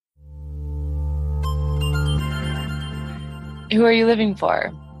who are you living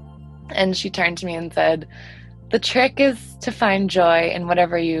for? And she turned to me and said, the trick is to find joy in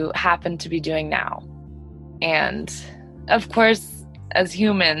whatever you happen to be doing now. And of course, as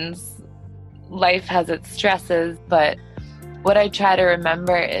humans, life has its stresses, but what I try to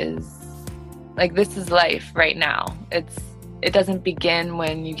remember is, like, this is life right now. It doesn't begin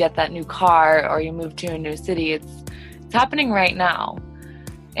when you get that new car or you move to a new city. It's happening right now.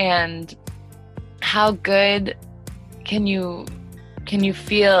 And how good can you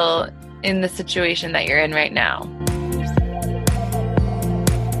feel in the situation that you're in right now?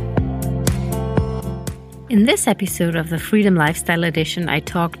 In this episode of the Freedom Lifestyle Edition, I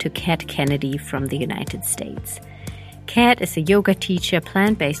talked to Kat Kennedy from the United States. Kat is a yoga teacher,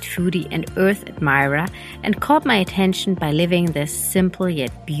 plant-based foodie, and earth admirer, and caught my attention by living this simple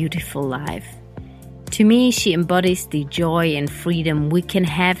yet beautiful life. To me, she embodies the joy and freedom we can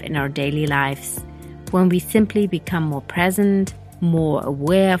have in our daily lives when we simply become more present, more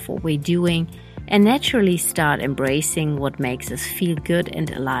aware of what we're doing, and naturally start embracing what makes us feel good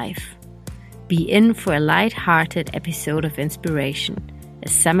and alive. Be in for a light-hearted episode of inspiration, a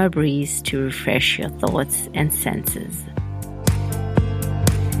summer breeze to refresh your thoughts and senses.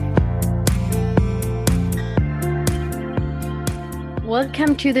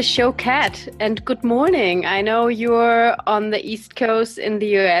 Welcome to the show, Kat, and good morning. I know you're on the East Coast in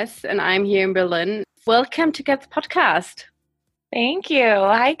the US and I'm here in Berlin. Welcome to Kat's podcast. Thank you.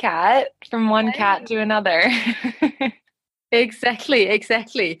 Hi, Kat. From one cat to another.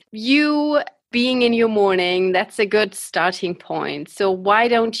 Exactly. You being in your morning, that's a good starting point. So why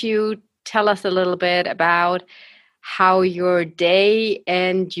don't you tell us a little bit about how your day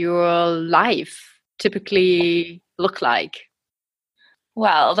and your life typically look like?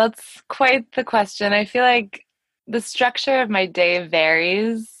 Well, that's quite the question. I feel like the structure of my day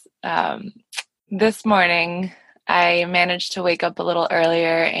varies. This morning, I managed to wake up a little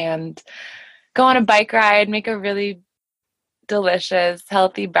earlier and go on a bike ride, make a really delicious,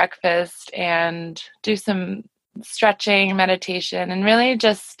 healthy breakfast, and do some stretching, meditation, and really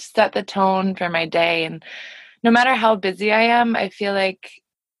just set the tone for my day. And no matter how busy I am, I feel like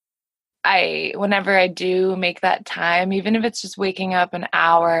whenever I do make that time, even if it's just waking up an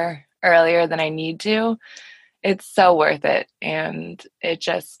hour earlier than I need to, it's so worth it. And it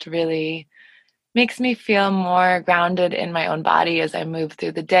just really makes me feel more grounded in my own body as I move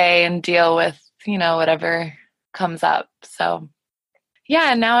through the day and deal with, whatever comes up. So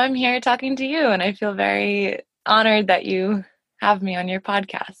yeah, now I'm here talking to you, and I feel very honored that you have me on your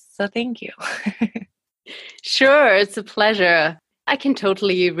podcast. So thank you. Sure, it's a pleasure. I can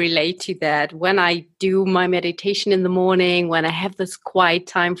totally relate to that. When I do my meditation in the morning, when I have this quiet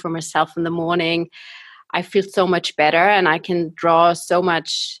time for myself in the morning, I feel so much better and I can draw so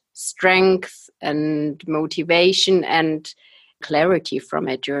much strength and motivation and clarity from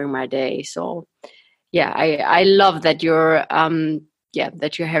it during my day. So yeah, I love that you're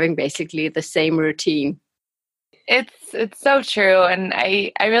having basically the same routine. It's so true, and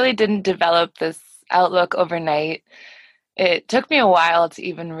I really didn't develop this outlook overnight. It took me a while to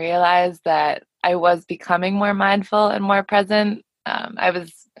even realize that I was becoming more mindful and more present. I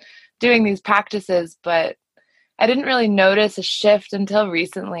was doing these practices, but I didn't really notice a shift until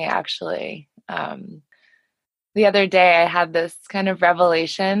recently, actually. The other day, I had this kind of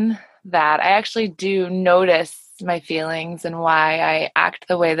revelation that I actually do notice my feelings and why I act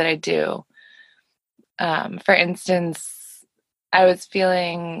the way that I do. For instance, I was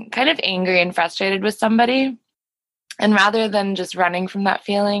feeling kind of angry and frustrated with somebody. And rather than just running from that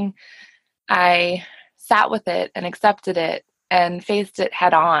feeling, I sat with it and accepted it and faced it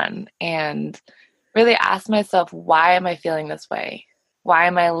head on and really asked myself, why am I feeling this way? Why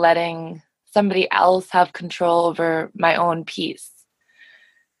am I letting somebody else have control over my own peace?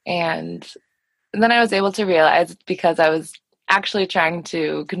 And then I was able to realize it's because I was actually trying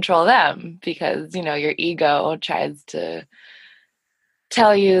to control them, because, your ego tries to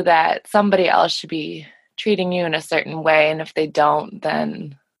tell you that somebody else should be treating you in a certain way, and if they don't,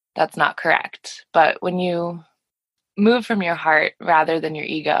 then that's not correct. But when you move from your heart rather than your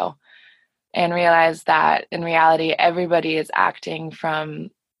ego and realize that in reality everybody is acting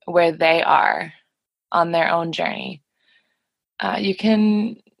from where they are on their own journey, you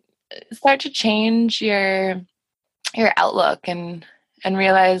can start to change your outlook and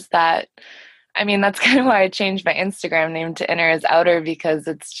realize that, that's kind of why I changed my Instagram name to Inner is Outer, because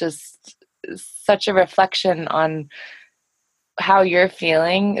it's just such a reflection on how you're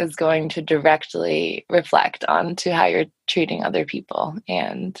feeling is going to directly reflect onto how you're treating other people,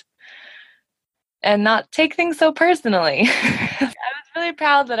 and not take things so personally. I was really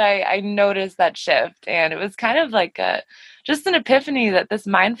proud that I noticed that shift. And it was kind of like just an epiphany that this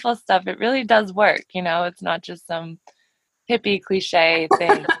mindful stuff, it really does work. It's not just some hippie cliche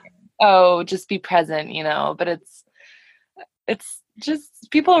thing. Oh, just be present, but it's just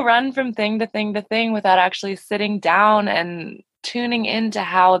people run from thing to thing to thing without actually sitting down and tuning into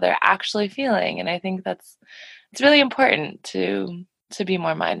how they're actually feeling. And I think it's really important to be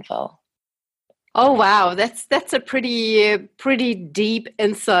more mindful. Oh wow, that's a pretty deep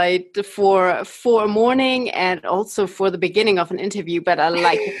insight for a morning and also for the beginning of an interview, but I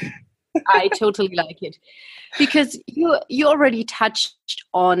like it. I totally like it. Because you already touched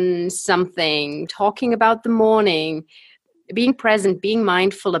on something, talking about the morning, being present, being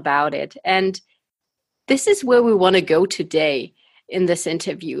mindful about it. And this is where we want to go today in this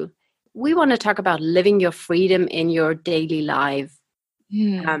interview. We want to talk about living your freedom in your daily life,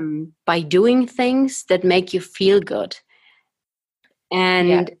 by doing things that make you feel good,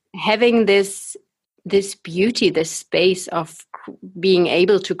 Yeah. and having this beauty, this space of being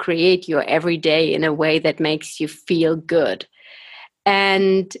able to create your everyday in a way that makes you feel good.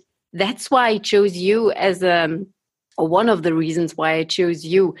 And that's why I chose you or one of the reasons why I chose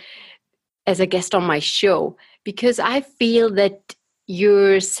you as a guest on my show, because I feel that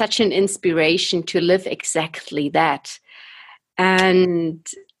you're such an inspiration to live exactly that. And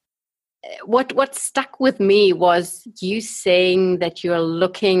what stuck with me was you saying that you're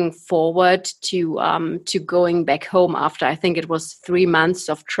looking forward to going back home after, I think it was 3 months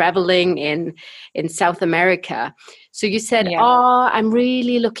of traveling in South America. So you said, Yeah. "Oh, I'm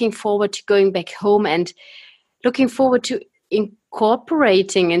really looking forward to going back home and looking forward to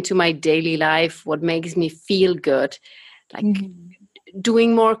incorporating into my daily life what makes me feel good, like Mhm.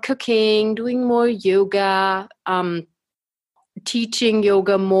 doing more cooking, doing more yoga." Teaching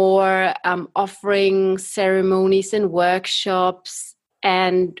yoga more, offering ceremonies and workshops.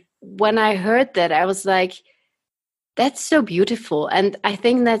 And when I heard that, I was like, that's so beautiful. And I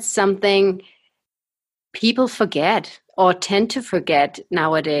think that's something people forget or tend to forget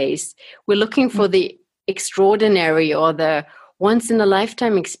nowadays. We're looking for the extraordinary or the once in a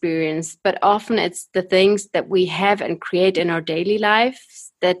lifetime experience, but often it's the things that we have and create in our daily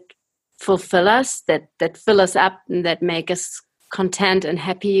lives that fulfill us, that fill us up, and that make us content and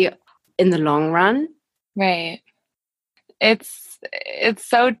happy in the long run. Right. It's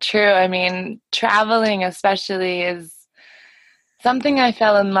so true. I mean, traveling especially is something I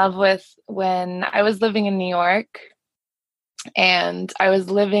fell in love with when I was living in New York, and I was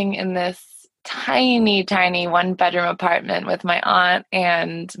living in this tiny, tiny one bedroom apartment with my aunt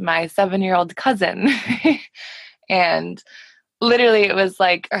and my 7-year-old cousin. And literally it was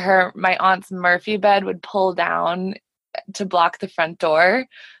like my aunt's Murphy bed would pull down to block the front door.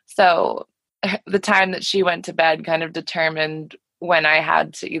 So the time that she went to bed kind of determined when I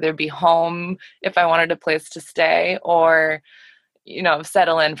had to either be home if I wanted a place to stay, or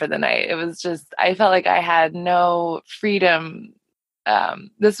settle in for the night. It was just, I felt like I had no freedom.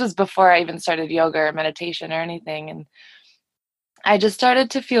 This was before I even started yoga or meditation or anything. And I just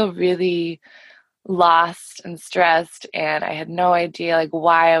started to feel really lost and stressed. And I had no idea like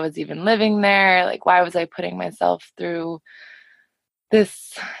why I was even living there. Like, why was I putting myself through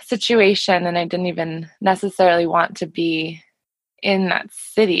this situation? And I didn't even necessarily want to be in that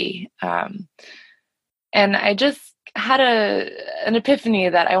city. And I just had an epiphany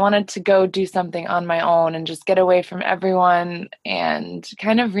that I wanted to go do something on my own and just get away from everyone and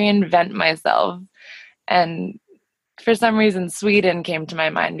kind of reinvent myself. And for some reason, Sweden came to my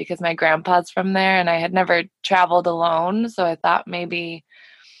mind because my grandpa's from there and I had never traveled alone. So I thought maybe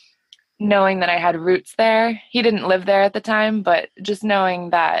knowing that I had roots there, he didn't live there at the time, but just knowing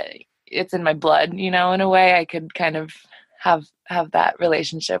that it's in my blood, in a way I could kind of have that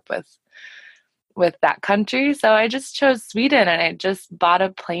relationship with that country. So I just chose Sweden and I just bought a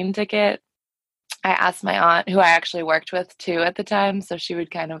plane ticket. I asked my aunt, who I actually worked with too at the time, so she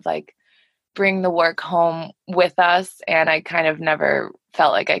would kind of like bring the work home with us, and I kind of never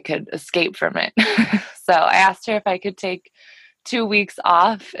felt like I could escape from it. So I asked her if I could take 2 weeks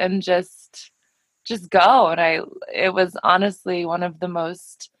off and just go, and it was honestly one of the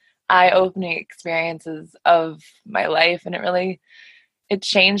most eye-opening experiences of my life, and it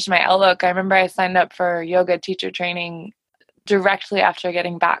changed my outlook. I remember I signed up for yoga teacher training directly after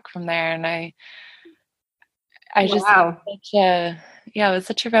getting back from there, and I just had Wow. it was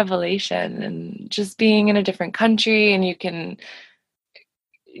such a revelation. And just being in a different country, and you can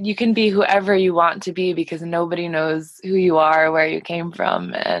be whoever you want to be because nobody knows who you are, where you came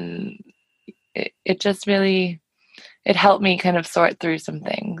from, and it just really it helped me kind of sort through some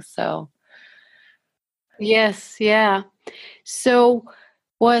things. So Yes, yeah. So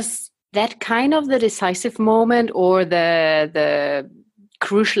was that kind of the decisive moment or the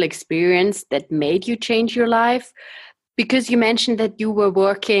crucial experience that made you change your life? Because you mentioned that you were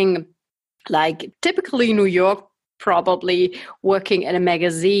working like typically New York, probably working in a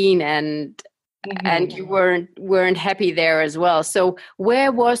magazine, and you weren't happy there as well. So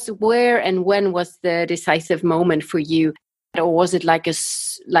where and when was the decisive moment for you? Or was it like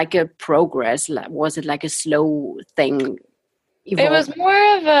a progress? Was it like a slow thing It evolving?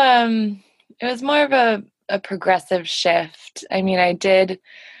 was more of a progressive shift. I mean, I did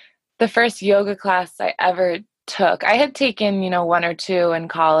the first yoga class I ever took. I had taken, one or two in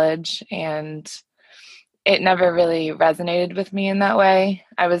college, and it never really resonated with me in that way.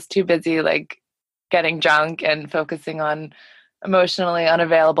 I was too busy like getting drunk and focusing on emotionally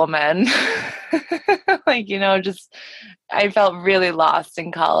unavailable men. Like, just I felt really lost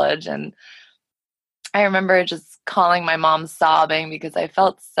in college, and I remember just calling my mom sobbing because I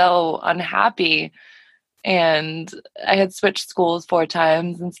felt so unhappy, and I had switched schools 4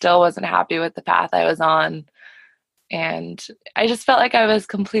 times and still wasn't happy with the path I was on. And I just felt like I was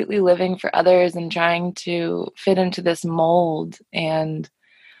completely living for others and trying to fit into this mold. And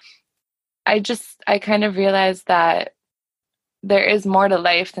I kind of realized that there is more to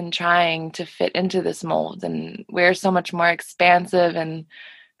life than trying to fit into this mold. And we're so much more expansive and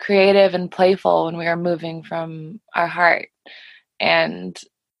creative and playful when we are moving from our heart. And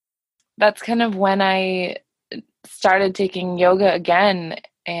that's kind of when I started taking yoga again.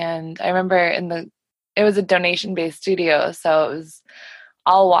 And I remember it was a donation based studio. So it was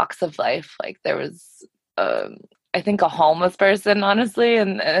all walks of life. Like there was, I think, a homeless person, honestly,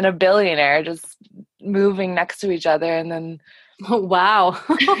 and a billionaire just moving next to each other. And then, Oh, wow.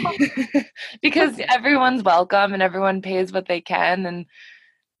 because everyone's welcome and everyone pays what they can,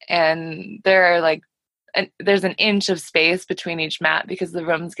 and there are like there's an inch of space between each mat because the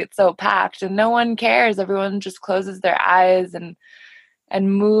rooms get so packed and no one cares. Everyone just closes their eyes and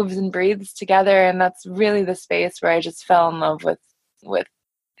moves and breathes together, and that's really the space where I just fell in love with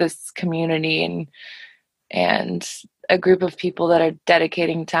this community and a group of people that are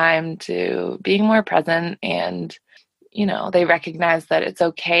dedicating time to being more present, and they recognize that it's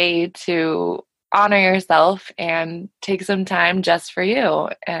okay to honor yourself and take some time just for you.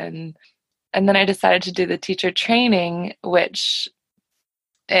 And then I decided to do the teacher training, which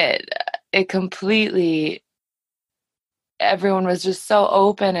it completely, everyone was just so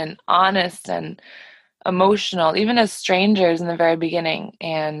open and honest and emotional, even as strangers in the very beginning.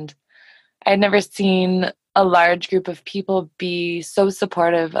 And I'd never seen a large group of people be so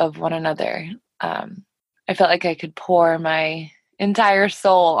supportive of one another. I felt like I could pour my entire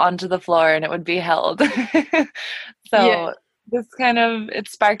soul onto the floor and it would be held. Yeah. So this kind of, it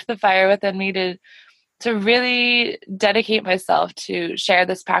sparked the fire within me to really dedicate myself to share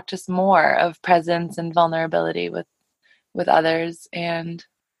this practice more of presence and vulnerability with others. And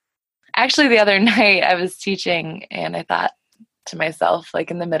actually the other night I was teaching and I thought to myself, like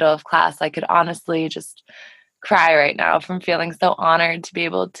in the middle of class, I could honestly just cry right now from feeling so honored to be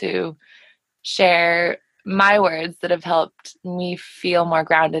able to share my words that have helped me feel more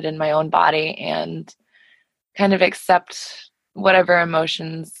grounded in my own body and kind of accept whatever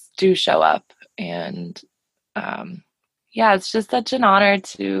emotions do show up. And yeah, it's just such an honor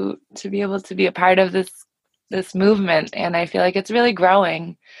to be able to be a part of this movement, and I feel like it's really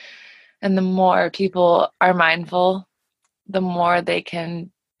growing. And the more people are mindful, the more they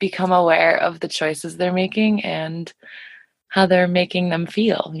can become aware of the choices they're making and how they're making them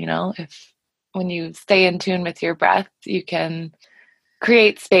feel. If when you stay in tune with your breath, you can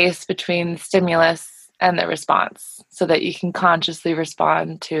create space between stimulus and the response so that you can consciously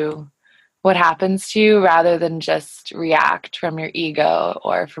respond to what happens to you rather than just react from your ego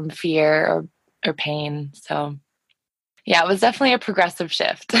or from fear or pain. So yeah, it was definitely a progressive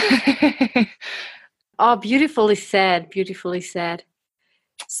shift. Oh, beautifully said. Beautifully said.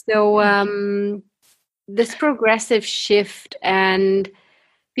 So, this progressive shift, and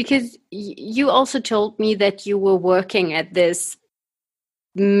because you also told me that you were working at this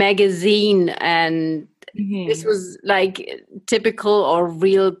magazine, and this Mhm. was like typical or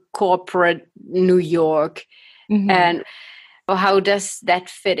real corporate New York. Mhm. And how does that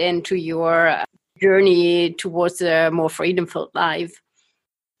fit into your journey towards a more freedom-filled life?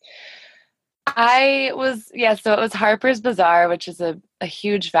 So it was Harper's Bazaar, which is a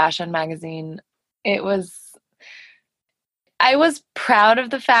huge fashion magazine. It was, I was proud of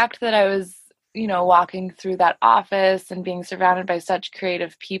the fact that I was, walking through that office and being surrounded by such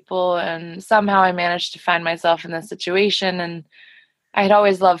creative people. And somehow I managed to find myself in this situation. And I'd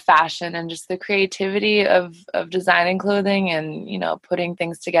always loved fashion and just the creativity of designing clothing and, putting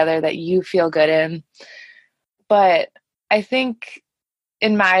things together that you feel good in. But I think,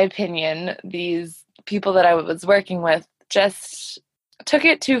 in my opinion, these people that I was working with just took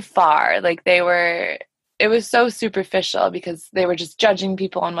it too far. Like it was so superficial because they were just judging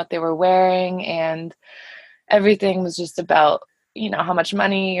people on what they were wearing, and everything was just about, how much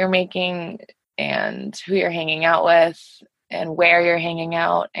money you're making and who you're hanging out with and where you're hanging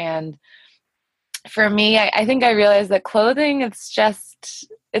out. And for me, I think I realized that clothing, it's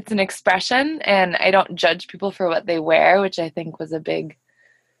an expression, and I don't judge people for what they wear, which I think was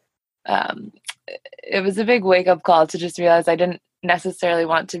um, it was a big wake up call to just realize I didn't necessarily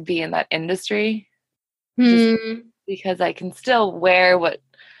want to be in that industry, just because I can still wear what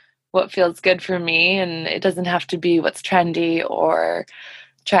feels good for me, and it doesn't have to be what's trendy or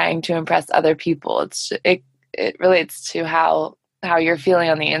trying to impress other people. It relates to how you're feeling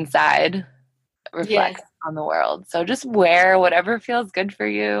on the inside Yes. reflects on the world. So just wear whatever feels good for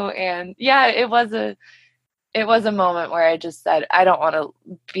you. And yeah, it was a moment where I just said, I don't want to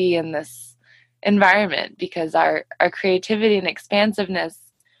be in this environment, because our creativity and expansiveness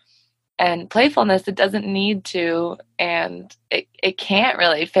and playfulness, it doesn't need to, and it can't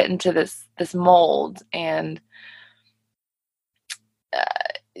really fit into this mold. And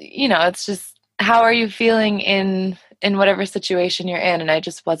it's just, how are you feeling in whatever situation you're in? And I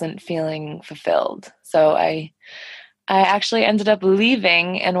just wasn't feeling fulfilled. So I actually ended up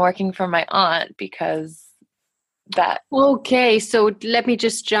leaving and working for my aunt because that. Okay, so let me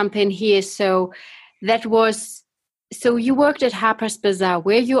just jump in here. So you worked at Harper's Bazaar.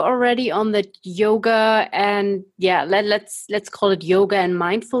 Were you already on the yoga and let's call it yoga and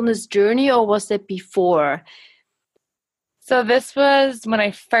mindfulness journey, or was that before? So this was when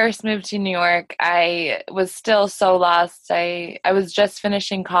I first moved to New York. I was still so lost. I was just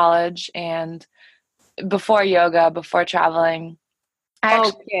finishing college, and before yoga, before traveling.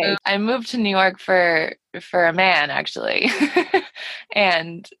 I moved to New York for a man, actually.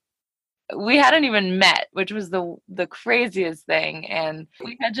 And we hadn't even met, which was the craziest thing. And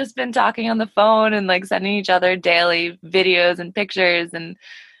we had just been talking on the phone and like sending each other daily videos and pictures. And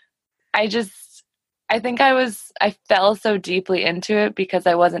I think I fell so deeply into it because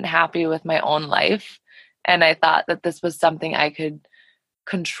I wasn't happy with my own life. And I thought that this was something I could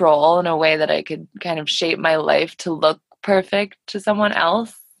control in a way that I could kind of shape my life to look perfect to someone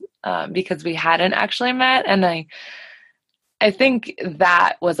else, because we hadn't actually met. And I think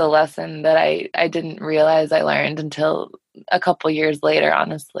that was a lesson that I didn't realize I learned until a couple years later,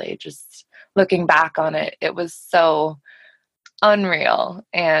 honestly. Just looking back on it, it was so unreal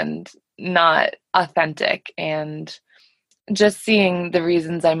and not authentic. And just seeing the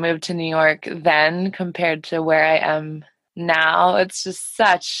reasons I moved to New York then compared to where I am now, it's just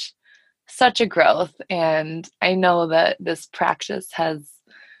such a growth. And I know that this practice has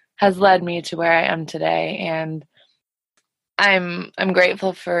led me to where I am today. And I'm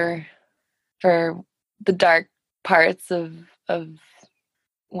grateful for the dark parts of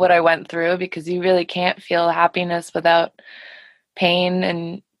what I went through, because you really can't feel happiness without pain,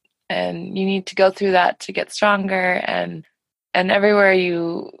 and you need to go through that to get stronger, and everywhere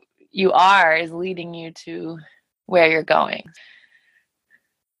you are is leading you to where you're going.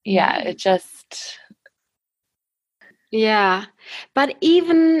 Yeah, it just. Yeah. But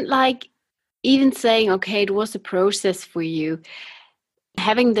even saying, okay, it was a process for you,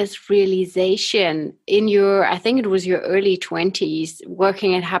 having this realization in I think it was your early 20s,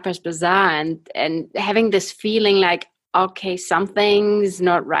 working at Harper's Bazaar, and having this feeling like, okay, something's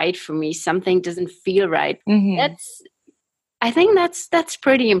not right for me, something doesn't feel right. Mm-hmm. I think that's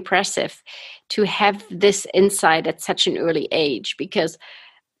pretty impressive to have this insight at such an early age, because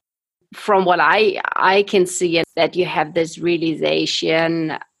from what I can see is that you have this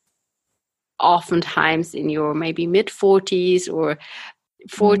realization oftentimes in your maybe mid 40s or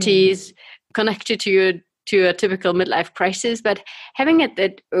 40s, connected to a typical midlife crisis, but having it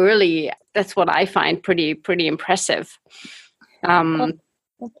that early, that's what I find pretty impressive. Well,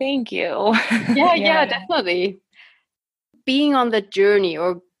 thank you. Yeah, definitely. Being on the journey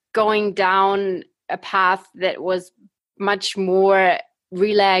or going down a path that was much more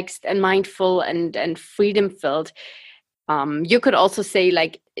relaxed and mindful and freedom filled. You could also say,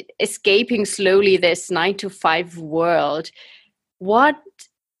 like, escaping slowly this 9 to 5 world. What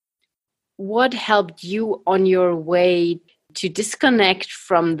helped you on your way to disconnect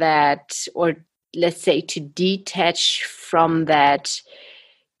from that, or let's say to detach from that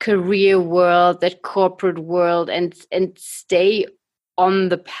career world, that corporate world, and stay on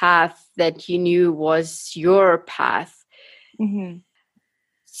the path that you knew was your path? Mm-hmm.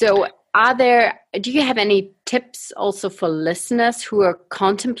 So do you have any tips also for listeners who are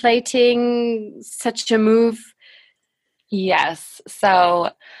contemplating such a move? Yes. So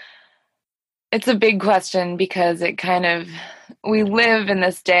it's a big question because we live in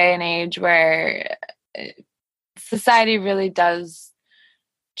this day and age where society really does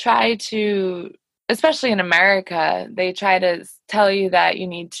try to, especially in America, they try to tell you that you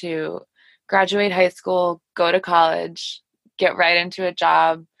need to graduate high school, go to college, get right into a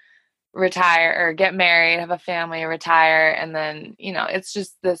job, retire or get married, have a family, retire, and then, it's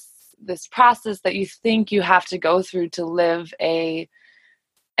just this process that you think you have to go through to live an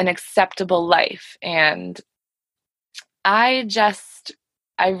acceptable life. And I just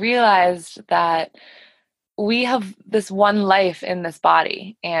I realized that we have this one life in this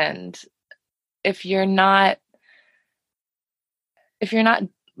body, and if you're not if you're not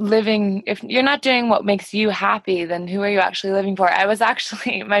living if you're not doing what makes you happy, then who are you actually living for? I was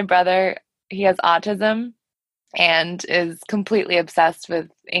actually my brother, he has autism and is completely obsessed with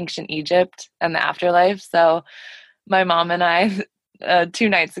ancient Egypt and the afterlife. So my mom and I 2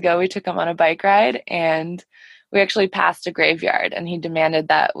 nights ago, we took him on a bike ride, and we actually passed a graveyard, and he demanded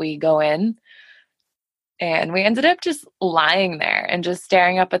that we go in. And we ended up just lying there and just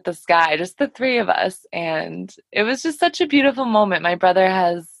staring up at the sky, just the three of us. And it was just such a beautiful moment. My brother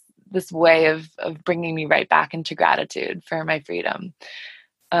has this way of bringing me right back into gratitude for my freedom.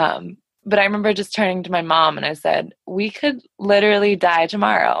 But I remember just turning to my mom and I said, we could literally die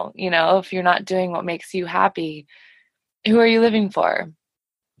tomorrow. If you're not doing what makes you happy, who are you living for?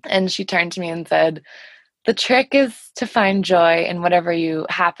 And she turned to me and said, the trick is to find joy in whatever you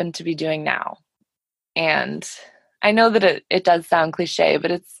happen to be doing now. And I know that it does sound cliche,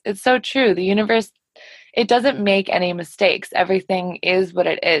 but it's so true. The universe, it doesn't make any mistakes. Everything is what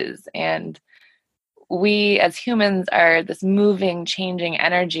it is. And we as humans are this moving, changing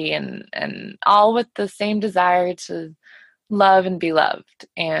energy, and all with the same desire to love and be loved.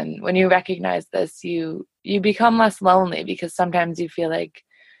 And when you recognize this, you become less lonely, because sometimes you feel like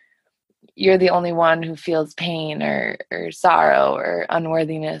you're the only one who feels pain or sorrow or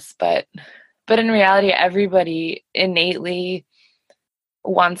unworthiness. But in reality, everybody innately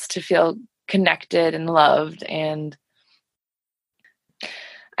wants to feel connected and loved. And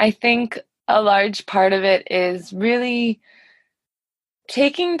I think a large part of it is really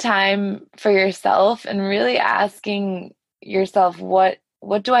taking time for yourself and really asking yourself, what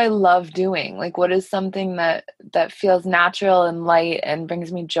do I love doing? Like, what is something that feels natural and light and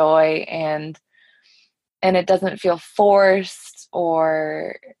brings me joy, and it doesn't feel forced,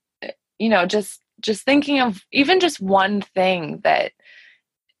 or just thinking of even just one thing that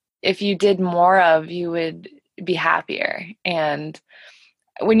if you did more of, you would be happier. And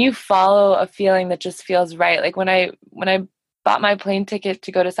when you follow a feeling that just feels right, like when I bought my plane ticket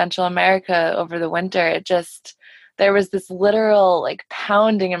to go to Central America over the winter, there was this literal like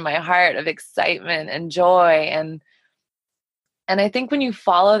pounding in my heart of excitement and joy. And I think when you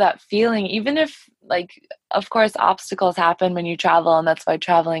follow that feeling, even if, like, of course obstacles happen when you travel, and that's why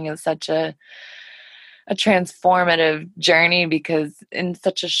traveling is such a transformative journey, because in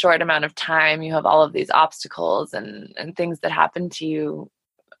such a short amount of time you have all of these obstacles and things that happen to you,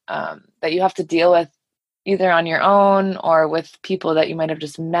 that you have to deal with either on your own or with people that you might have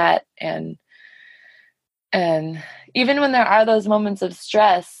just met. And even when there are those moments of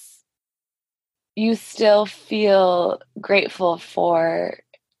stress, you still feel grateful for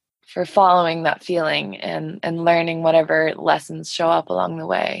following that feeling and learning whatever lessons show up along the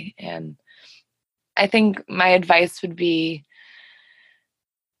way. And I think my advice would be,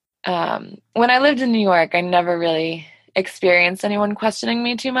 when I lived in New York, I never really experienced anyone questioning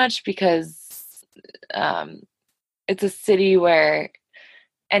me too much, because it's a city where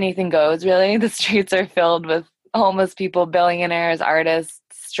anything goes, really. The streets are filled with homeless people, billionaires, artists,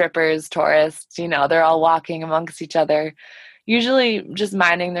 strippers, tourists. They're all walking amongst each other, usually just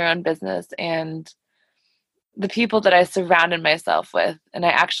minding their own business. And the people that I surrounded myself with and I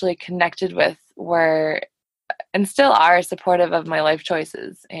actually connected with were, and still are, supportive of my life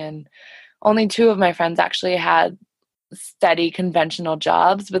choices. And only two of my friends actually had steady conventional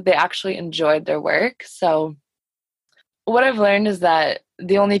jobs, but they actually enjoyed their work. So what I've learned is that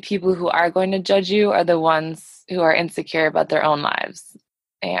the only people who are going to judge you are the ones who are insecure about their own lives,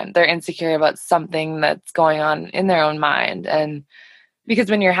 and they're insecure about something that's going on in their own mind. And because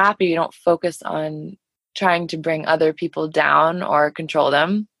when you're happy, you don't focus on trying to bring other people down or control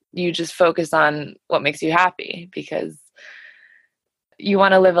them. You just focus on what makes you happy, because you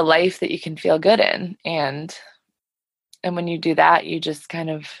want to live a life that you can feel good in. And when you do that, you just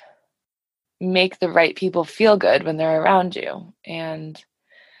kind of make the right people feel good when they're around you. And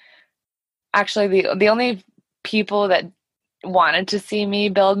actually the only people that wanted to see me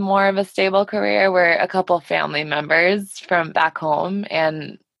build more of a stable career were a couple family members from back home.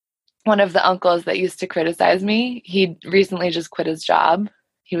 And one of the uncles that used to criticize me, he recently just quit his job.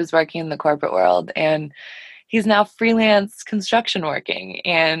 He was working in the corporate world, and he's now freelance construction working.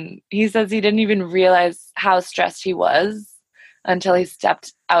 And he says he didn't even realize how stressed he was until he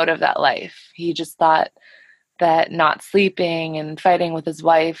stepped out of that life. He just thought that not sleeping and fighting with his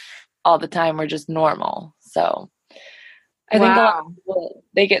wife all the time were just normal. So I think a lot of Wow. people,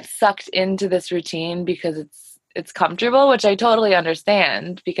 they get sucked into this routine because it's comfortable, which I totally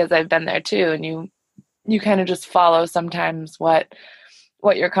understand because I've been there too. And you kind of just follow sometimes what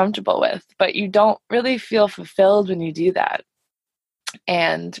you're comfortable with, but you don't really feel fulfilled when you do that.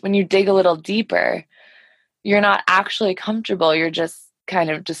 And when you dig a little deeper, you're not actually comfortable. You're just kind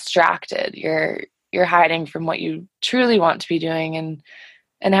of distracted. You're hiding from what you truly want to be doing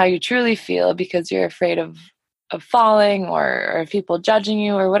and how you truly feel because you're afraid of falling or people judging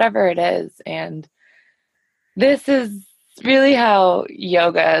you or whatever it is. And this is really how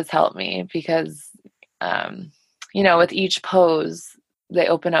yoga has helped me because, with each pose, they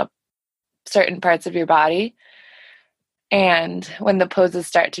open up certain parts of your body. And when the poses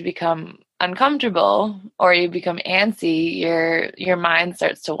start to become uncomfortable or you become antsy, your mind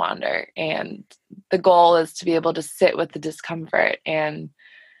starts to wander. And the goal is to be able to sit with the discomfort and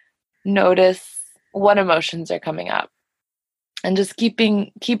notice what emotions are coming up and just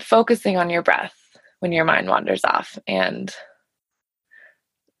keep focusing on your breath when your mind wanders off. And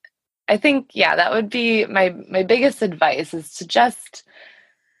I think, yeah, that would be my biggest advice is to just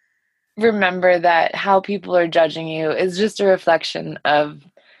remember that how people are judging you is just a reflection of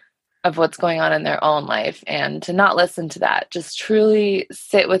what's going on in their own life, and to not listen to that. Just truly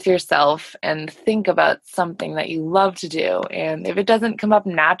sit with yourself and think about something that you love to do. And if it doesn't come up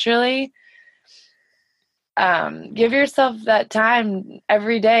naturally, give yourself that time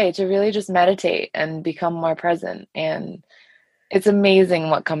every day to really just meditate and become more present. And it's amazing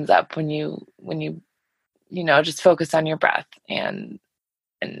what comes up when you just focus on your breath and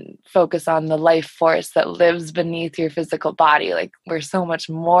focus on the life force that lives beneath your physical body. Like, we're so much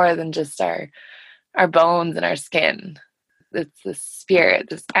more than just our bones and our skin. It's this spirit,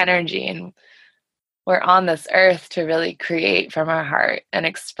 this energy, and we're on this earth to really create from our heart and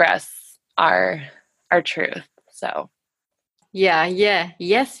express our truth. So Yeah, yeah.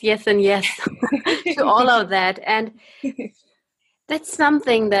 Yes, yes, and yes to all of that. And that's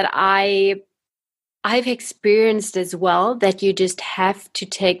something that I've experienced as well, that you just have to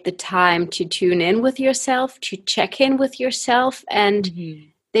take the time to tune in with yourself, to check in with yourself, and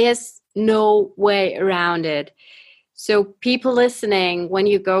there's no way around it. So people listening, when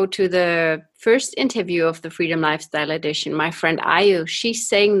you go to the first interview of the Freedom Lifestyle Edition, my friend Ayu, she's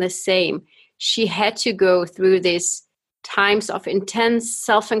saying the same. She had to go through these times of intense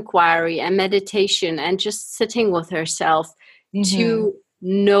self-inquiry and meditation and just sitting with herself to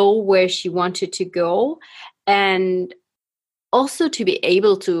know where she wanted to go, and also to be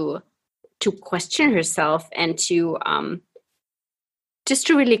able to question herself and to just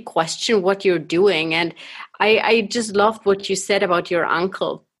to really question what you're doing. And I just loved what you said about your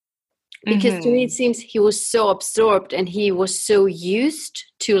uncle, because to me it seems he was so absorbed and he was so used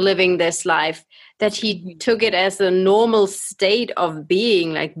to living this life that he took it as a normal state of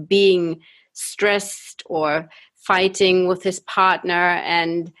being, like being stressed or fighting with his partner.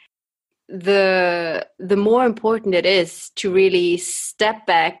 And the more important it is to really step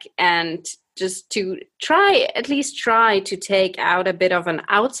back and just to at least try to take out a bit of an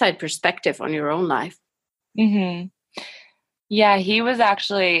outside perspective on your own life. Yeah, he was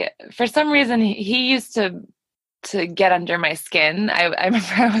actually, for some reason, he used to get under my skin. I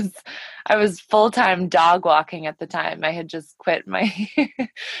remember I was full-time dog walking at the time. I had just quit my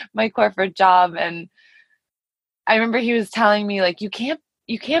my corporate job, and I remember he was telling me, like, you can't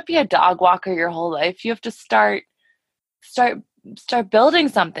be a dog walker your whole life. You have to start building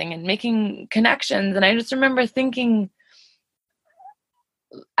something and making connections. And I just remember thinking,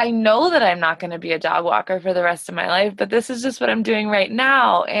 I know that I'm not going to be a dog walker for the rest of my life, but this is just what I'm doing right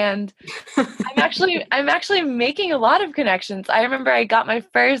now. And I'm actually making a lot of connections. I remember I got my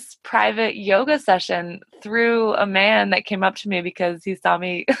first private yoga session through a man that came up to me because he saw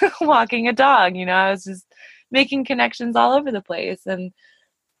me walking a dog. I was just making connections all over the place. And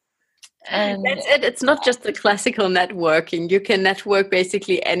that's it. It's not just the classical networking. You can network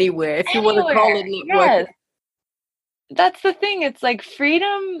basically anywhere if you want to call it networking. Yes. That's the thing. It's like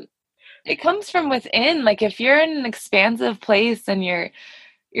freedom, it comes from within. Like, if you're in an expansive place and you're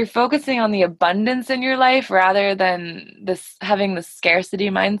focusing on the abundance in your life rather than having the scarcity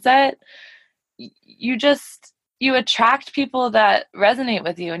mindset, you attract people that resonate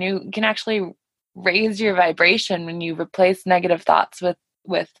with you, and you can actually raise your vibration when you replace negative thoughts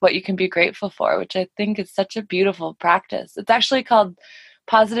with what you can be grateful for, which I think is such a beautiful practice. It's actually called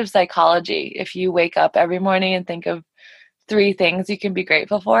positive psychology. If you wake up every morning and think of 3 things you can be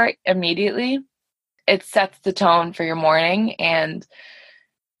grateful for immediately, it sets the tone for your morning, and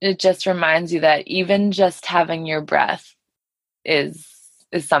it just reminds you that even just having your breath is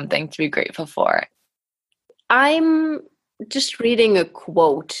something to be grateful for. I'm just reading a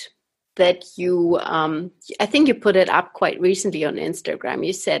quote that you, I think you put it up quite recently on Instagram.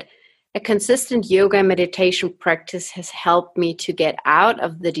 You said, "A consistent yoga and meditation practice has helped me to get out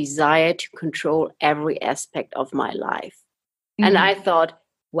of the desire to control every aspect of my life." Mm-hmm. And I thought,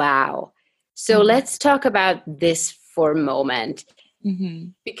 wow. So mm-hmm. let's talk about this for a moment. Mm-hmm.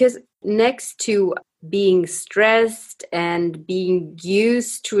 Because next to being stressed and being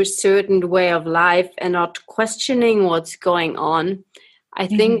used to a certain way of life and not questioning what's going on, I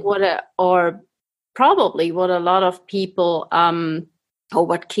think probably what a lot of people, or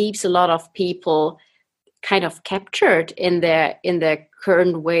what keeps a lot of people kind of captured in their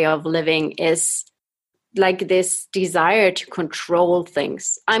current way of living is like this desire to control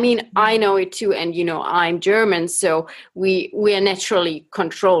things. I mean, I know it too, and I'm German, so we are naturally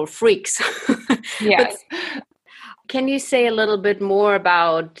control freaks. Yes. But can you say a little bit more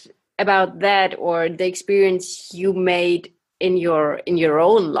about that, or the experience you made in your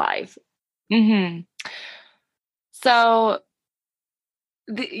own life? Mm-hmm. So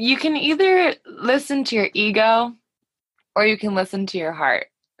you can either listen to your ego or you can listen to your heart.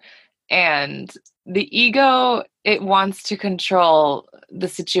 And the ego, it wants to control the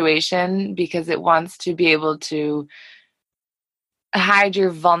situation because it wants to be able to hide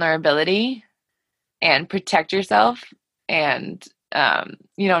your vulnerability and protect yourself and,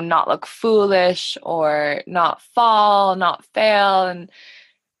 not look foolish or not fall, not fail. And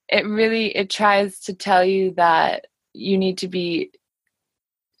it tries to tell you that you need to be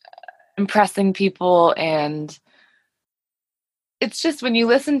impressing people, and it's just when you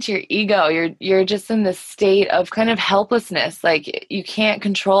listen to your ego, you're just in this state of kind of helplessness. Like you can't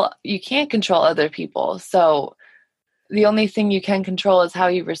control other people. So the only thing you can control is how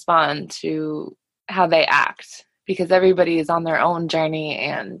you respond to how they act, because everybody is on their own journey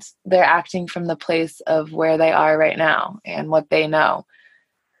and they're acting from the place of where they are right now and what they know.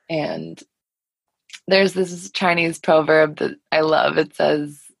 And there's this Chinese proverb that I love. It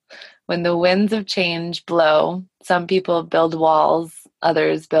says, "When the winds of change blow, some people build walls,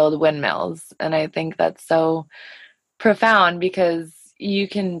 others build windmills." And I think that's so profound, because you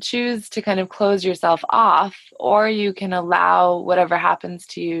can choose to kind of close yourself off, or you can allow whatever happens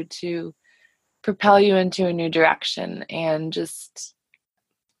to you to propel you into a new direction. And just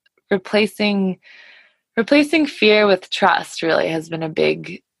replacing fear with trust really has been a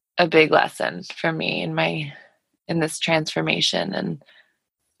big lesson for me in this transformation. And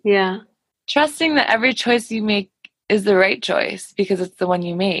yeah, trusting that every choice you make is the right choice because it's the one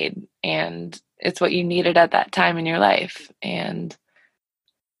you made and it's what you needed at that time in your life. And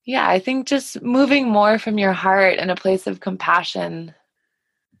yeah, I think just moving more from your heart in a place of compassion,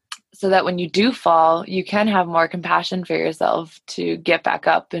 so that when you do fall, you can have more compassion for yourself to get back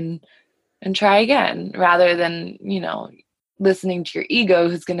up and try again, rather than, listening to your ego,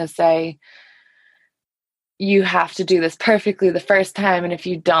 who's going to say, you have to do this perfectly the first time, and if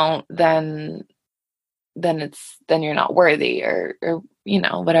you don't, then you're not worthy, or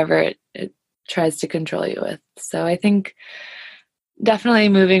whatever it tries to control you with. So I think definitely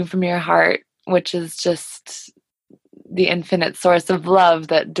moving from your heart, which is just the infinite source of love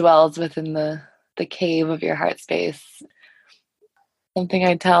that dwells within the cave of your heart space. Something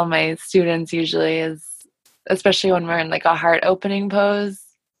I tell my students usually is, especially when we're in like a heart opening pose,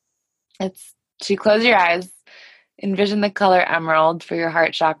 it's to close your eyes, envision the color emerald for your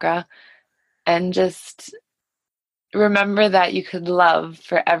heart chakra, and just remember that you could love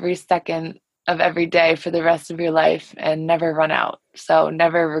for every second of every day for the rest of your life and never run out. So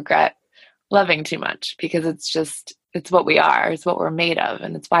never regret loving too much, because it's what we are, it's what we're made of,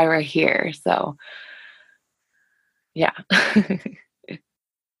 and it's why we're here. So yeah.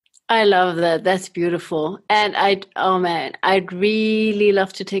 I love that. That's beautiful. And I'd really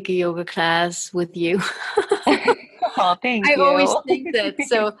love to take a yoga class with you. Oh, thank you. I always think that.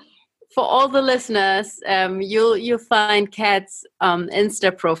 So for all the listeners, you'll find Kat's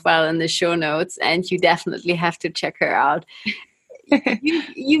Insta profile in the show notes, and you definitely have to check her out.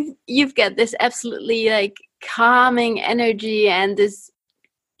 You've got this absolutely like calming energy and this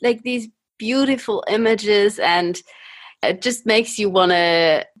like these beautiful images, and it just makes you want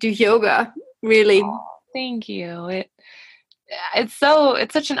to do yoga really. Thank you. It's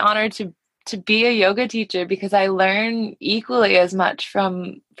such an honor to be a yoga teacher because I learn equally as much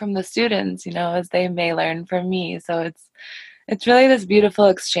from the students, as they may learn from me. So it's really this beautiful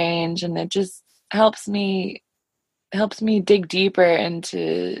exchange, and it just helps me helps me dig deeper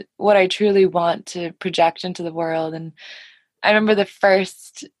into what I truly want to project into the world. And I remember the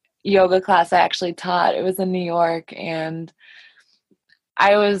first yoga class I actually taught, it was in New York, and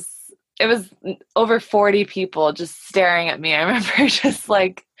I was it was over 40 people just staring at me. I remember just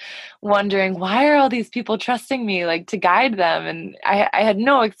like wondering, why are all these people trusting me like to guide them? And I had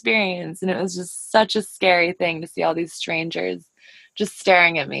no experience, and it was just such a scary thing to see all these strangers just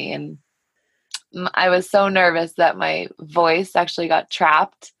staring at me. And I was so nervous that my voice actually got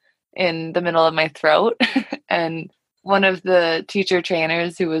trapped in the middle of my throat. And one of the teacher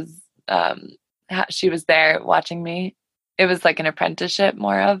trainers who was, she was there watching me. It was like an apprenticeship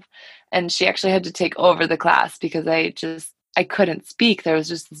more of, and she actually had to take over the class because I couldn't speak. There was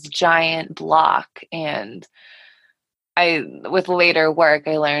just this giant block, and with later work,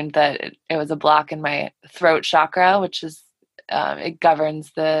 I learned that it was a block in my throat chakra, which is, it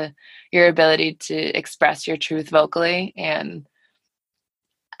governs your ability to express your truth vocally. And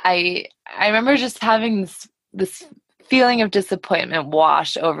I remember just having this feeling of disappointment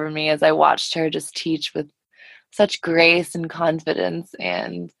wash over me as I watched her just teach with such grace and confidence.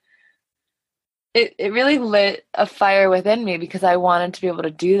 And it really lit a fire within me because I wanted to be able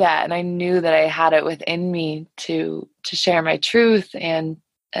to do that. And I knew that I had it within me to share my truth, and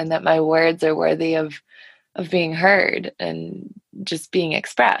that my words are worthy of being heard and just being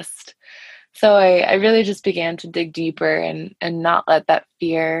expressed. So I really just began to dig deeper and not let that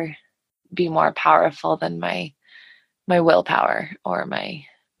fear be more powerful than my willpower or my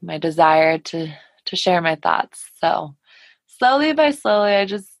desire to share my thoughts. So slowly by slowly,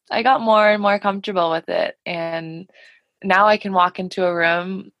 I got more and more comfortable with it, and now I can walk into a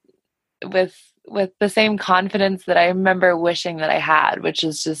room with the same confidence that I remember wishing that I had, which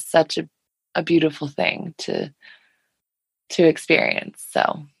is just such a beautiful thing to experience.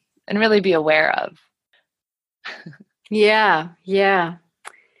 So, and really be aware of. Yeah, yeah.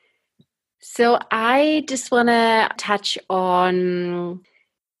 So I just want to touch on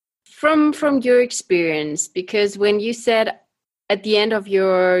from your experience, because when you said at the end of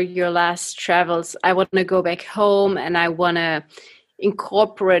your last travels, I want to go back home and I want to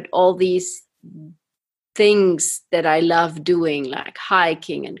incorporate all these things that I love doing, like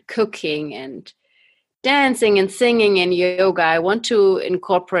hiking and cooking and dancing and singing and yoga. I want to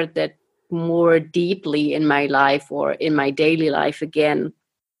incorporate that more deeply in my life or in my daily life again.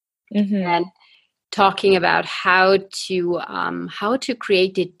 Mm-hmm. And talking about how to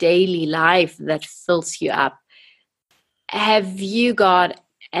create a daily life that fills you up. Have you got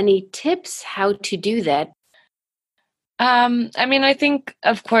any tips how to do that? I mean, I think,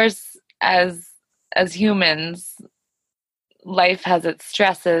 of course, as humans, life has its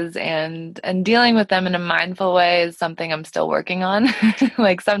stresses, and dealing with them in a mindful way is something I'm still working on.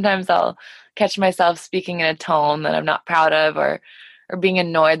 Like sometimes I'll catch myself speaking in a tone that I'm not proud of, or being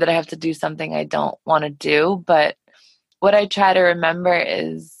annoyed that I have to do something I don't want to do. But what I try to remember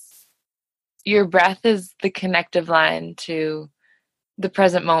is your breath is the connective line to the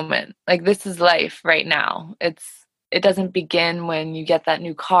present moment. Like this is life right now. It doesn't begin when you get that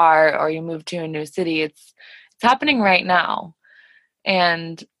new car or you move to a new city. It's happening right now.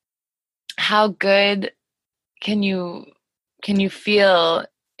 And how good can you feel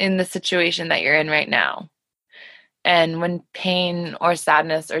in the situation that you're in right now? And when pain or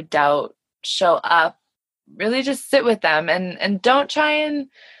sadness or doubt show up, really just sit with them, and don't try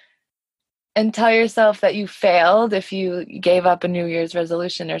and tell yourself that you failed if you gave up a New Year's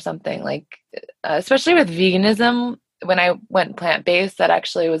resolution or something. Like, especially with veganism, when I went plant-based, that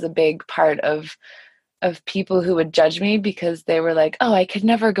actually was a big part of people who would judge me because they were like, oh, I could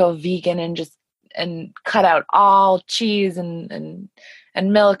never go vegan and cut out all cheese and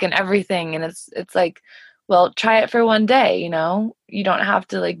milk and everything. And it's like, well, try it for one day, you don't have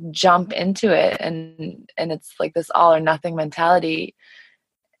to like jump into it. And it's like this all or nothing mentality.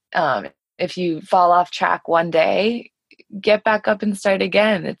 If you fall off track one day, get back up and start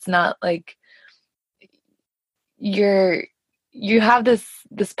again. It's not like you have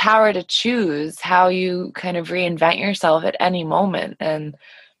this power to choose how you kind of reinvent yourself at any moment. And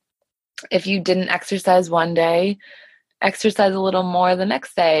if you didn't exercise one day, exercise a little more the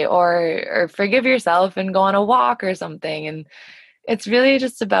next day, or forgive yourself and go on a walk or something. And it's really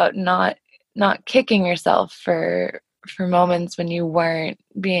just about not kicking yourself for moments when you weren't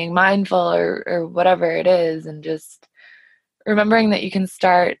being mindful or whatever it is, and just remembering that you can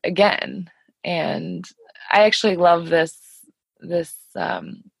start again. And I actually love this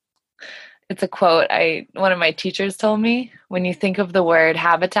it's a quote one of my teachers told me. When you think of the word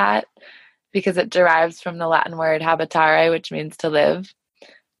habitat, because it derives from the Latin word habitare, which means to live,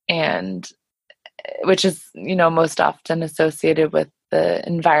 and which is, most often associated with the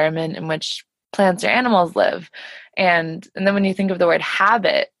environment in which plants or animals live. And then when you think of the word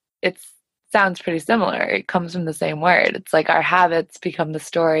habit, it sounds pretty similar. It comes from the same word. It's like our habits become the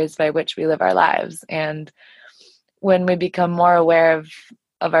stories by which we live our lives. And when we become more aware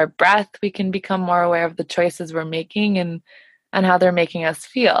of our breath, we can become more aware of the choices we're making and how they're making us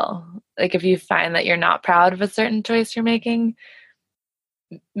feel. Like if you find that you're not proud of a certain choice you're making,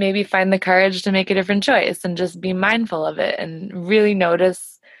 maybe find the courage to make a different choice and just be mindful of it and really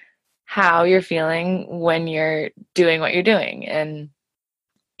notice how you're feeling when you're doing what you're doing. And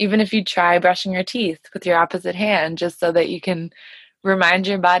even if you try brushing your teeth with your opposite hand, just so that you can remind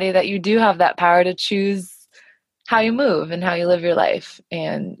your body that you do have that power to choose how you move and how you live your life.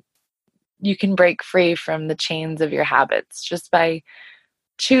 And you can break free from the chains of your habits just by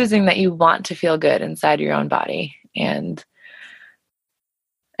choosing that you want to feel good inside your own body. And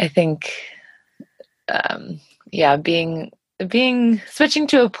I think, being switching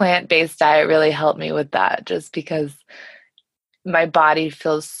to a plant-based diet really helped me with that, just because my body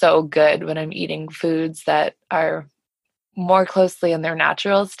feels so good when I'm eating foods that are more closely in their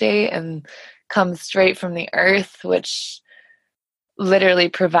natural state and come straight from the earth, which literally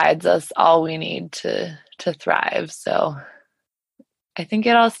provides us all we need to thrive. So I think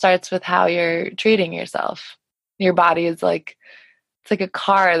it all starts with how you're treating yourself. Your body is like, it's like a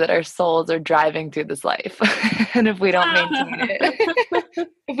car that our souls are driving through this life. And if we don't maintain it,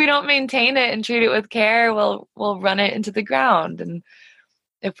 if we don't maintain it and treat it with care, we'll run it into the ground. And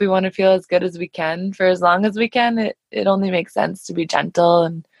if we want to feel as good as we can for as long as we can, it only makes sense to be gentle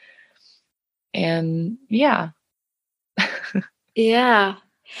and yeah. Yeah.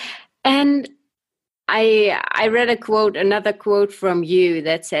 And I read another quote from you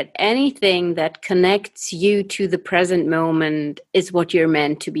that said, anything that connects you to the present moment is what you're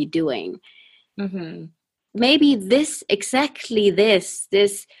meant to be doing. Mm-hmm. Maybe this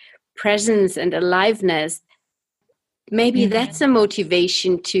presence and aliveness, maybe Mm-hmm. that's a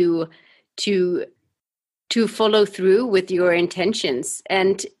motivation to follow through with your intentions.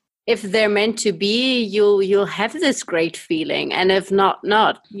 And if they're meant to be, you'll have this great feeling. And if not,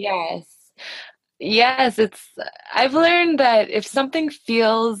 not. Yes. Yes, I've learned that if something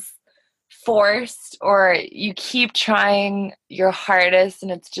feels forced or you keep trying your hardest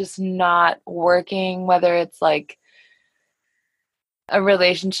and it's just not working, whether it's like a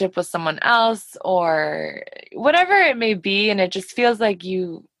relationship with someone else or whatever it may be, and it just feels like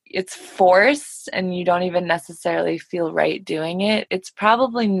it's forced and you don't even necessarily feel right doing it, it's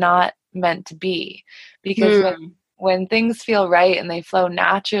probably not meant to be. Because when things feel right and they flow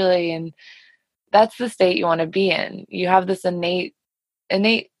naturally, and that's the state you want to be in. You have this innate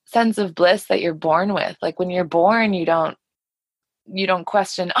sense of bliss that you're born with. Like when you're born, you don't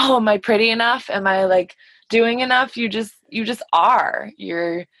question, oh, am I pretty enough? Am I like doing enough? You just are.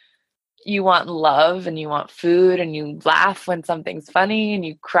 You want love and you want food and you laugh when something's funny and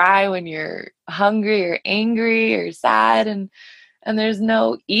you cry when you're hungry or angry or sad, and there's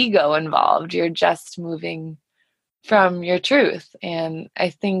no ego involved. You're just moving from your truth. And I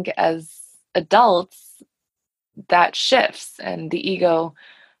think as adults, that shifts and the ego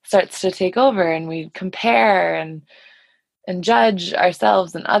starts to take over, and we compare and judge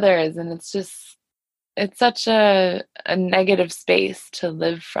ourselves and others, and it's such a negative space to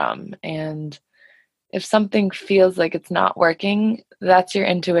live from. And if something feels like it's not working, that's your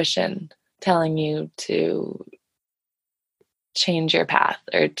intuition telling you to change your path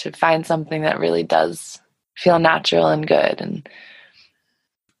or to find something that really does feel natural and good.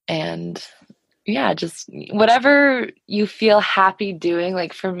 And yeah, just whatever you feel happy doing.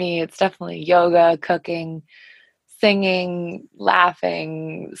 Like for me, it's definitely yoga, cooking, singing,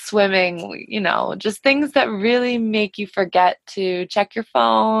 laughing, swimming, just things that really make you forget to check your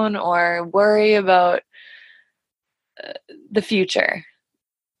phone or worry about the future. And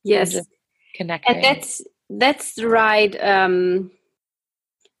Yes. just And connecting. that's the right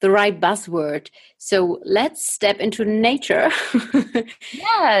buzzword. So let's step into nature.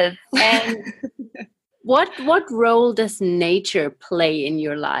 Yes. And what role does nature play in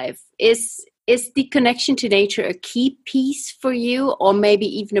your life? Is the connection to nature a key piece for you, or maybe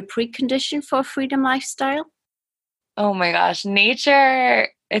even a precondition for a freedom lifestyle? Oh my gosh, nature,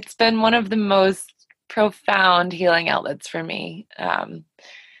 it's been one of the most profound healing outlets for me.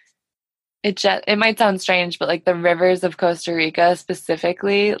 it might sound strange, but like the rivers of Costa Rica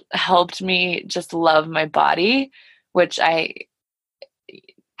specifically helped me just love my body, which I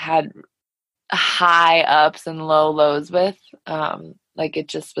had high ups and low lows with. Like it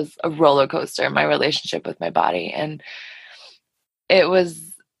just was a roller coaster, my relationship with my body. And it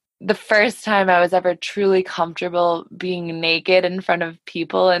was the first time I was ever truly comfortable being naked in front of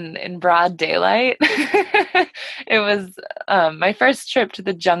people in broad daylight. It was my first trip to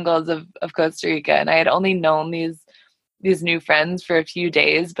the jungles of Costa Rica, and I had only known these new friends for a few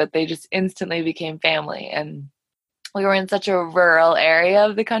days, but they just instantly became family. And we were in such a rural area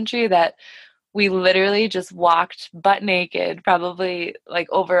of the country that we literally just walked butt naked, probably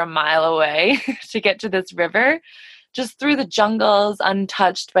like over a mile away to get to this river, just through the jungles,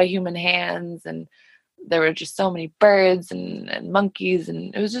 untouched by human hands. And there were just so many birds and monkeys,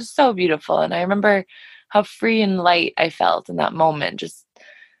 and it was just so beautiful. And I remember how free and light I felt in that moment, just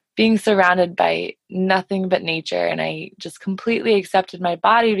being surrounded by nothing but nature. And I just completely accepted my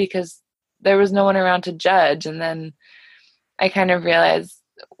body because there was no one around to judge. And then I kind of realized,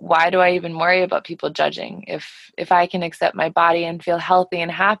 why do I even worry about people judging? If I can accept my body and feel healthy and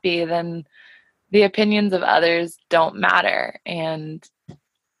happy, then the opinions of others don't matter. And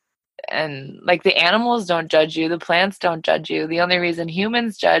like the animals don't judge you, the plants don't judge you. The only reason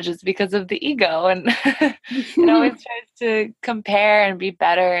humans judge is because of the ego, and it always tries to compare and be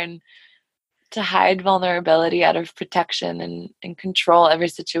better and to hide vulnerability out of protection and control every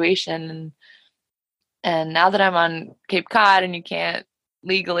situation. And now that I'm on Cape Cod and you can't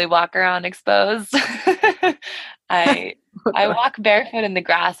legally walk around exposed, I I walk barefoot in the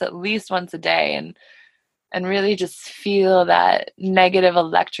grass at least once a day, and really just feel that negative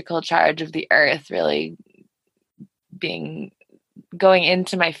electrical charge of the earth really being going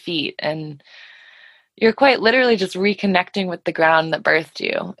into my feet. And you're quite literally just reconnecting with the ground that birthed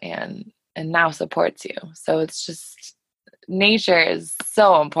you and now supports you. So it's just, nature is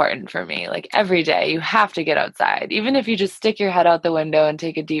so important for me. Like every day you have to get outside, even if you just stick your head out the window and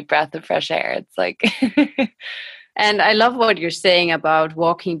take a deep breath of fresh air. It's like And I love what you're saying about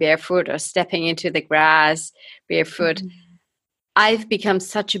walking barefoot or stepping into the grass barefoot. Mm-hmm. I've become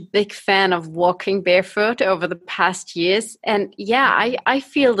such a big fan of walking barefoot over the past years. And yeah, I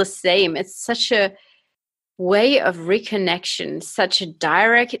feel the same. It's such a way of reconnection, such a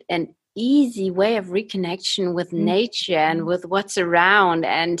direct and easy way of reconnection with nature and with what's around,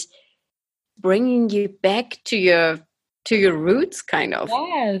 and bringing you back to your roots, kind of.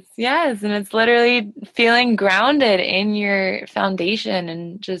 Yes. And it's literally feeling grounded in your foundation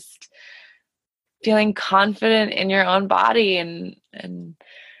and just feeling confident in your own body, and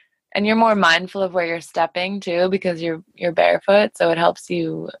you're more mindful of where you're stepping too, because you're barefoot. So it helps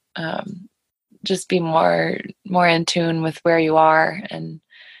you just be more in tune with where you are. And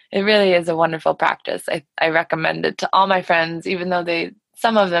it really is a wonderful practice. I recommend it to all my friends, even though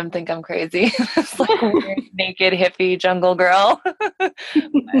some of them think I'm crazy. It's like a weird, naked hippie jungle girl.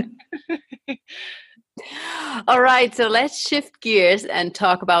 All right, so let's shift gears and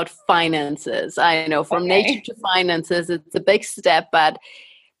talk about finances. I know from nature to finances, it's a big step, but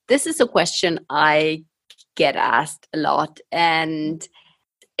this is a question I get asked a lot. And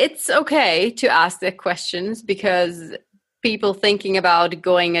it's okay to ask the questions, because people thinking about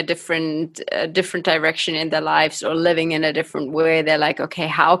going a different direction in their lives or living in a different way, they're like, okay,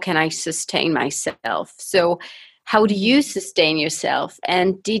 how can I sustain myself? So how do you sustain yourself?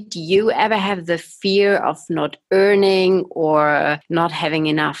 And did you ever have the fear of not earning or not having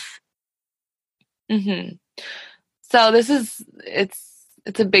enough? Mm-hmm. So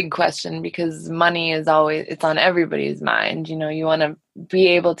it's a big question, because money is always, it's on everybody's mind. You know, you want to be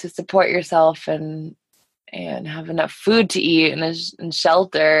able to support yourself and have enough food to eat and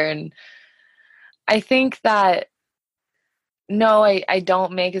shelter. And I think that, no, I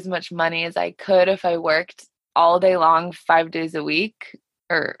don't make as much money as I could if I worked all day long, 5 days a week,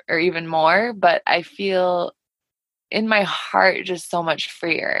 or even more. But I feel in my heart just so much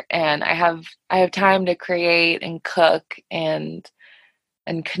freer, and I have time to create and cook and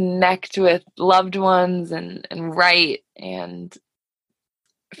connect with loved ones and write. And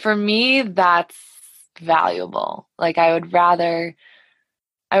for me, that's valuable. Like I would rather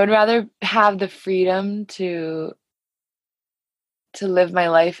have the freedom to live my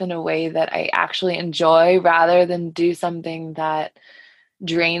life in a way that I actually enjoy, rather than do something that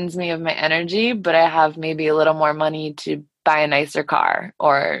drains me of my energy, but I have maybe a little more money to buy a nicer car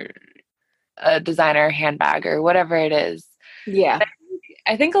or a designer handbag or whatever it is. Yeah.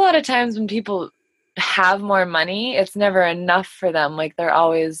 I think a lot of times when people have more money, it's never enough for them. Like they're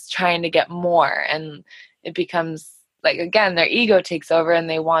always trying to get more, and it becomes like, again, their ego takes over and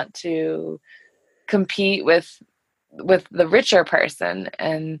they want to compete with the richer person.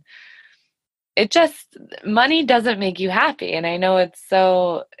 And money doesn't make you happy. And I know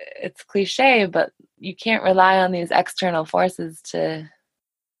it's cliche, but you can't rely on these external forces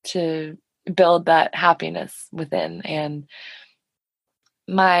to build that happiness within. And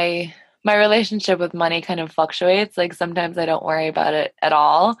my relationship with money kind of fluctuates. Like, sometimes I don't worry about it at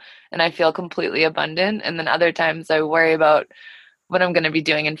all and I feel completely abundant, and then other times I worry about what I'm going to be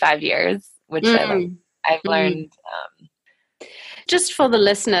doing in 5 years, which I've learned. Just for the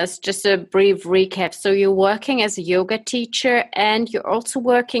listeners, just a brief recap. So you're working as a yoga teacher and you're also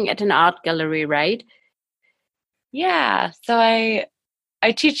working at an art gallery, right? Yeah. So I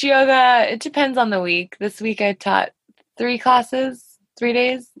teach yoga. It depends on the week. This week I taught 3 classes, 3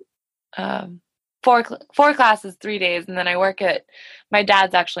 days. 4 classes, 3 days, and then I work at. My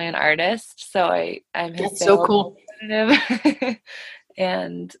dad's actually an artist, so I'm his so cool representative.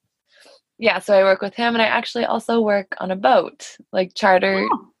 And yeah, so I work with him, and I actually also work on a boat, like chartering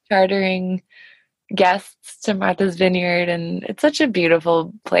guests to Martha's Vineyard, and it's such a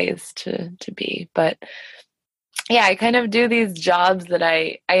beautiful place to be. But yeah, I kind of do these jobs that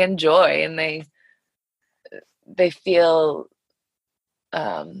I enjoy, and they feel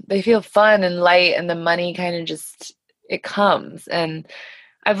fun and light, and the money kind of just, it comes. And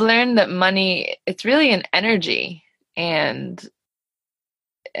I've learned that money, it's really an energy, and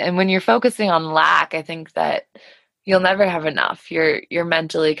when you're focusing on lack, I think that you'll never have enough. You're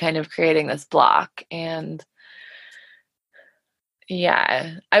mentally kind of creating this block. And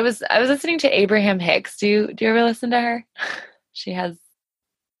yeah, I was listening to Abraham Hicks. Do you ever listen to her? She has.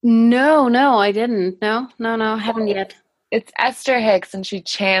 No, I didn't. No, I haven't yet. It's Esther Hicks, and she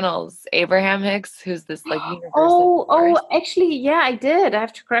channels Abraham Hicks, who's this like universal. Oh, actually, yeah, I did. I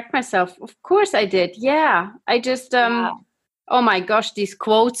have to correct myself. Of course I did. Yeah. I just oh my gosh, these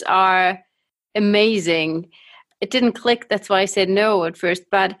quotes are amazing. It didn't click, that's why I said no at first,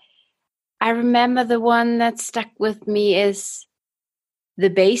 but I remember the one that stuck with me is, the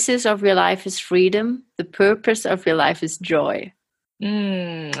basis of your life is freedom, the purpose of your life is joy.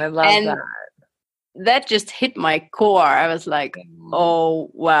 I love that. That just hit my core. I was like, oh,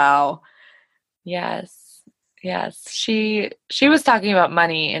 wow. Yes. She was talking about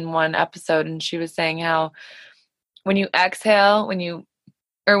money in one episode, and she was saying how when you exhale, when you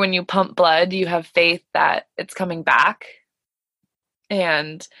pump blood, you have faith that it's coming back.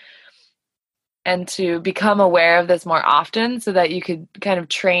 And to become aware of this more often, so that you could kind of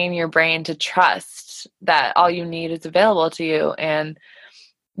train your brain to trust that all you need is available to you, and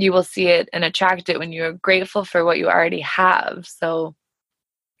you will see it and attract it when you're grateful for what you already have. So,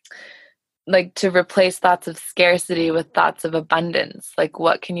 like, to replace thoughts of scarcity with thoughts of abundance. Like,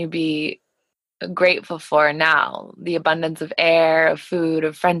 what can you be grateful for now? The abundance of air, of food,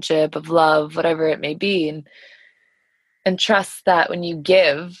 of friendship, of love, whatever it may be. And trust that when you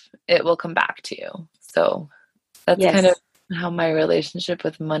give, it will come back to you. So that's kind of how my relationship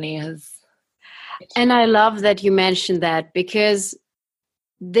with money has. And I love that you mentioned that, because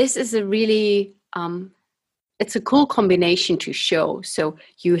this is a really, it's a cool combination to show. So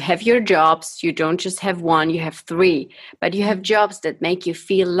you have your jobs, you don't just have one, you have 3, but you have jobs that make you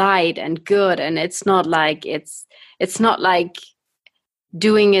feel light and good. And it's not like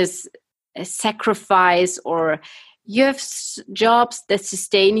doing a sacrifice, or you have jobs that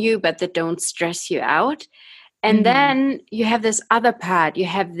sustain you, but that don't stress you out. And then you have this other part, you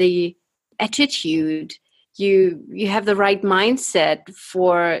have the attitude, you have the right mindset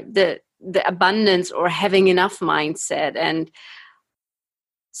for the abundance or having enough mindset. And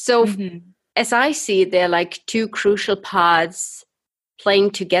so as I see it, they're like 2 crucial parts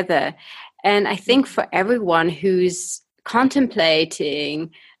playing together. And I think for everyone who's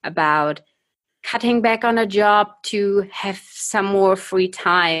contemplating about cutting back on a job to have some more free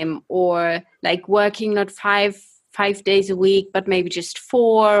time, or like working not five days a week, but maybe just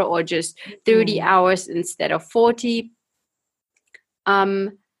 4, or just 30 hours instead of 40.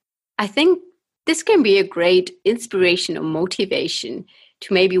 I think this can be a great inspiration or motivation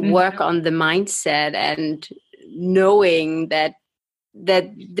to maybe work on the mindset, and knowing that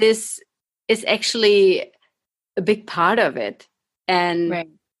this is actually a big part of it. And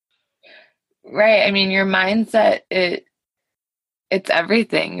right. I mean, your mindset, it's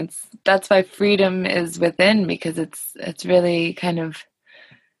everything. That's why freedom is within, because it's really kind of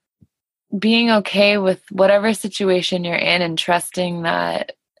being okay with whatever situation you're in, and trusting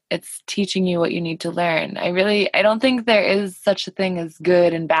that it's teaching you what you need to learn. I don't think there is such a thing as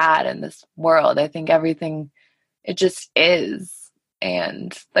good and bad in this world. I think everything, it just is.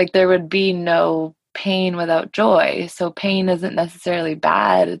 And like, there would be no pain without joy. So pain isn't necessarily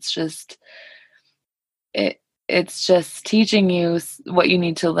bad. It's just teaching you what you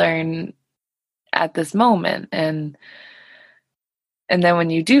need to learn at this moment. And then when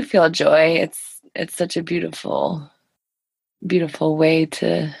you do feel joy, it's such a beautiful way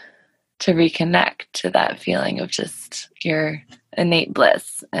to reconnect to that feeling of just your innate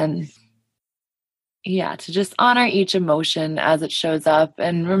bliss. And yeah, to just honor each emotion as it shows up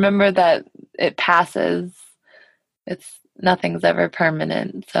and remember that it passes. Nothing's ever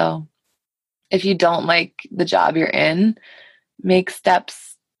permanent. So if you don't like the job you're in, make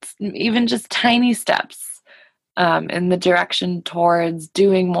steps, even just tiny steps, in the direction towards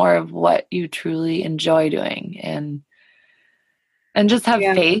doing more of what you truly enjoy doing, and just have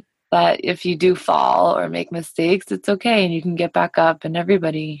faith that if you do fall or make mistakes, it's okay and you can get back up, and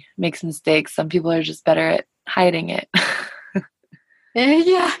everybody makes mistakes. Some people are just better at hiding it.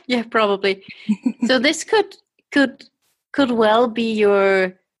 Yeah, probably. So this could well be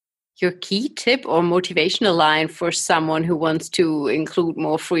your key tip or motivational line for someone who wants to include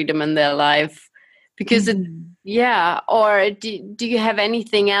more freedom in their life. Because or do you have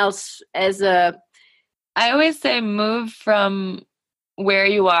anything else as a... I always say move from where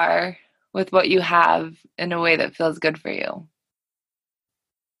you are with what you have in a way that feels good for you.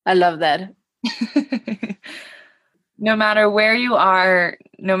 I love that. No matter where you are,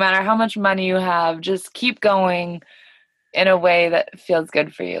 no matter how much money you have, just keep going in a way that feels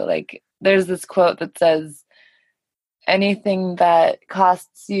good for you. Like there's this quote that says, anything that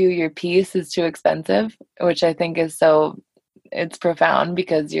costs you your peace is too expensive, which I think it's profound,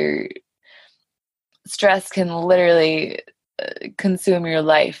 because your stress can literally consume your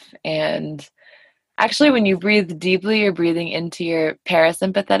life. And actually, when you breathe deeply, you're breathing into your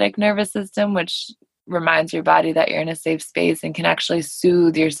parasympathetic nervous system, which reminds your body that you're in a safe space and can actually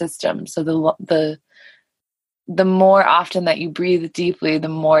soothe your system. So the more often that you breathe deeply, the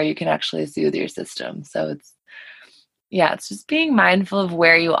more you can actually soothe your system. So it's just being mindful of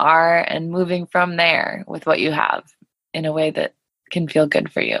where you are and moving from there with what you have in a way that can feel good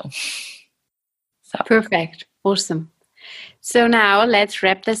for you. So perfect. Awesome. So now let's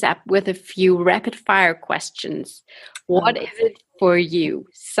wrap this up with a few rapid fire questions. What is it for you?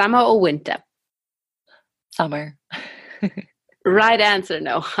 Summer or winter? Summer. Right answer.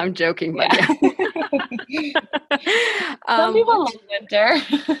 No, I'm joking. But yeah. Some people love winter.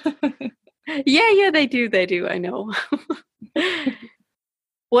 Yeah, they do. I know.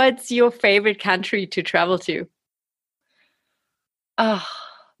 What's your favorite country to travel to? Oh,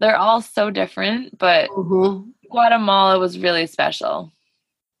 they're all so different, but Guatemala was really special.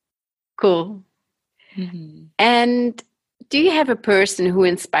 Cool. Mm-hmm. And do you have a person who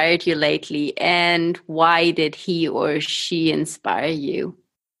inspired you lately, and why did he or she inspire you?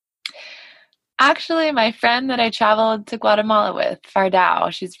 Actually, my friend that I traveled to Guatemala with,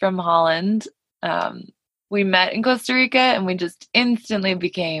 Fardao, she's from Holland. We met in Costa Rica and we just instantly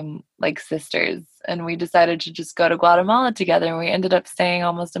became like sisters. And we decided to just go to Guatemala together. And we ended up staying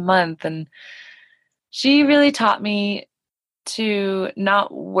almost a month. And she really taught me to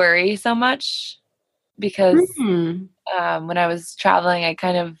not worry so much, because when I was traveling, I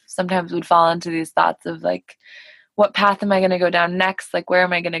kind of sometimes would fall into these thoughts of like, what path am I going to go down next? Like, where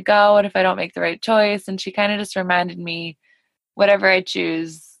am I going to go? What if I don't make the right choice? And she kind of just reminded me, whatever I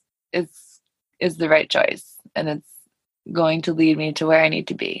choose is the right choice, and it's going to lead me to where I need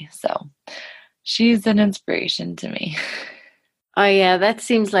to be. So she's an inspiration to me. Oh yeah, that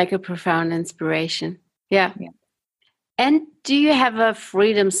seems like a profound inspiration. Yeah. And do you have a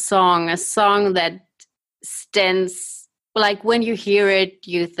freedom song, a song that stands, like when you hear it,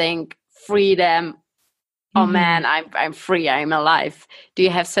 you think freedom, oh man, I'm free, I'm alive. Do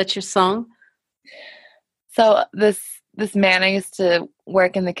you have such a song? So this man I used to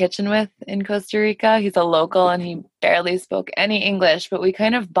work in the kitchen with in Costa Rica, he's a local and he barely spoke any English, but we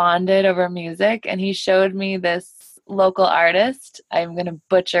kind of bonded over music, and he showed me this local artist. I'm going to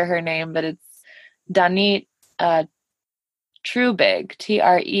butcher her name, but it's Danit Trubig,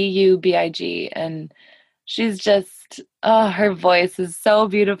 Treubig, and she's just, her voice is so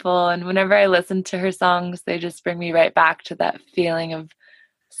beautiful. And whenever I listen to her songs, they just bring me right back to that feeling of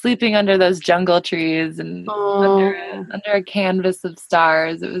sleeping under those jungle trees and under a canvas of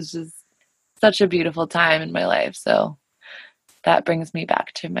stars. It was just such a beautiful time in my life. So that brings me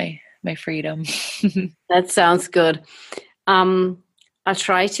back to my freedom. That sounds good. I'll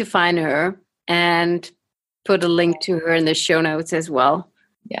try to find her and put a link to her in the show notes as well.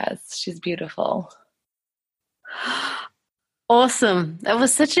 Yes, she's beautiful. Awesome. That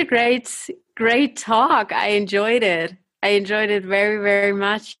was such a great talk. I enjoyed it. I enjoyed it very, very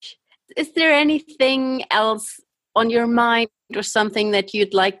much. is there anything else on your mind or something that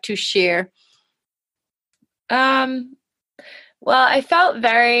you'd like to share? Well, I felt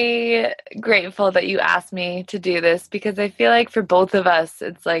very grateful that you asked me to do this, because I feel like for both of us,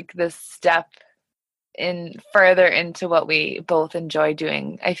 it's like this step in further into what we both enjoy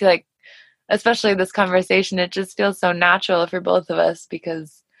doing. I feel like, especially this conversation, it just feels so natural for both of us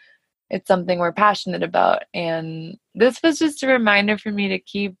because it's something we're passionate about. And this was just a reminder for me to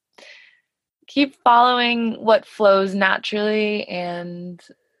keep following what flows naturally. And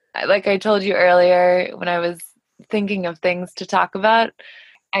like I told you earlier, when I was thinking of things to talk about,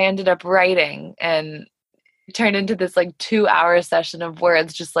 I ended up writing, and it turned into this like 2-hour session of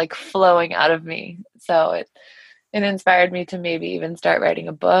words just like flowing out of me. So it inspired me to maybe even start writing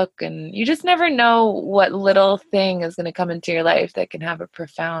a book. And you just never know what little thing is going to come into your life that can have a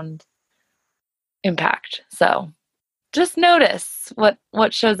profound impact. So just notice what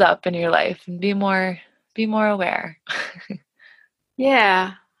shows up in your life and be more aware.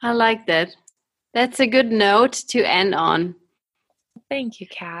 Yeah, I like that. That's a good note to end on. Thank you,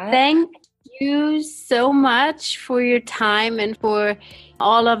 Kat. Thank you so much for your time and for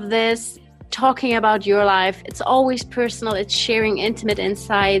all of this, talking about your life. It's always personal. It's sharing intimate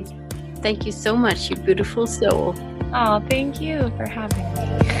insights. Thank you so much, you beautiful soul. Oh, thank you for having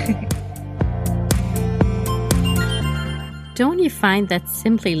me. Don't you find that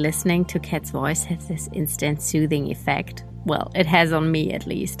simply listening to Kat's voice has this instant soothing effect? Well, it has on me at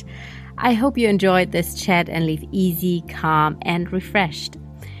least. I hope you enjoyed this chat and leave easy, calm, and refreshed.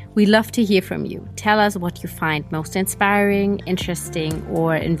 We love to hear from you. Tell us what you find most inspiring, interesting,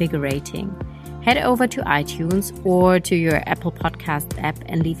 or invigorating. Head over to iTunes or to your Apple Podcast app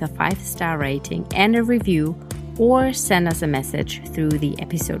and leave a 5-star rating and a review, or send us a message through the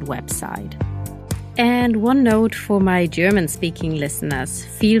episode website. And one note for my German-speaking listeners,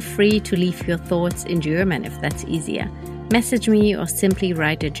 feel free to leave your thoughts in German if that's easier. Message me or simply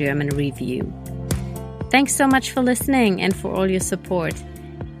write a German review. Thanks so much for listening and for all your support.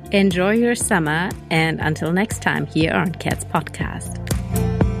 Enjoy your summer, and until next time here on Kat's Podcast.